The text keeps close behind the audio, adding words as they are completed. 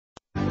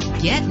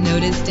Get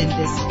noticed in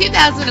this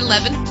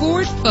 2011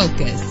 Ford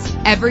Focus.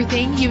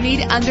 Everything you need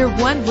under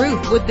one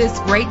roof with this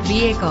great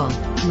vehicle.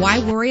 Why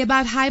worry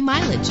about high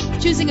mileage?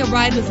 Choosing a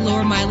ride with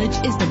lower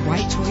mileage is the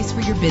right choice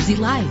for your busy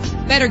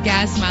life. Better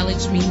gas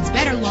mileage means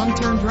better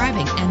long-term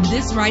driving, and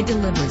this ride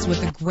delivers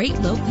with a great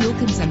low fuel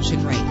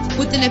consumption rate.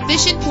 With an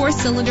efficient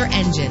 4-cylinder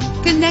engine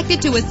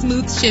connected to a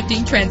smooth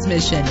shifting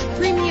transmission,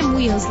 premium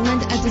wheels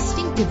lend a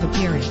distinctive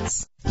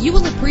appearance. You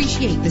will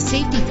appreciate the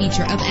safety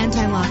feature of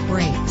anti-lock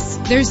brakes.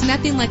 There's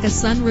nothing like a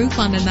sunroof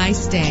on a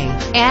nice day.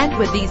 And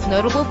with these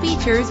notable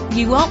features,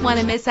 you won't want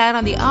to miss out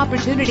on the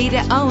opportunity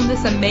to own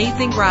this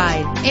amazing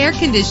ride. Air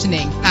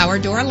conditioning, power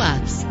door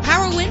locks,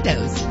 power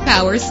windows,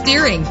 power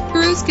steering,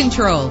 cruise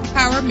control,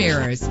 power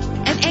mirrors,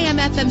 an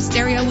AM/FM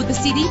stereo with a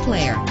CD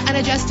player, an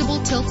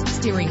adjustable tilt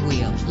steering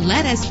wheel.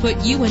 Let us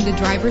put you in the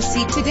driver's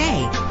seat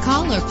today.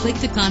 Call or click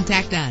to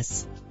contact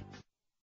us.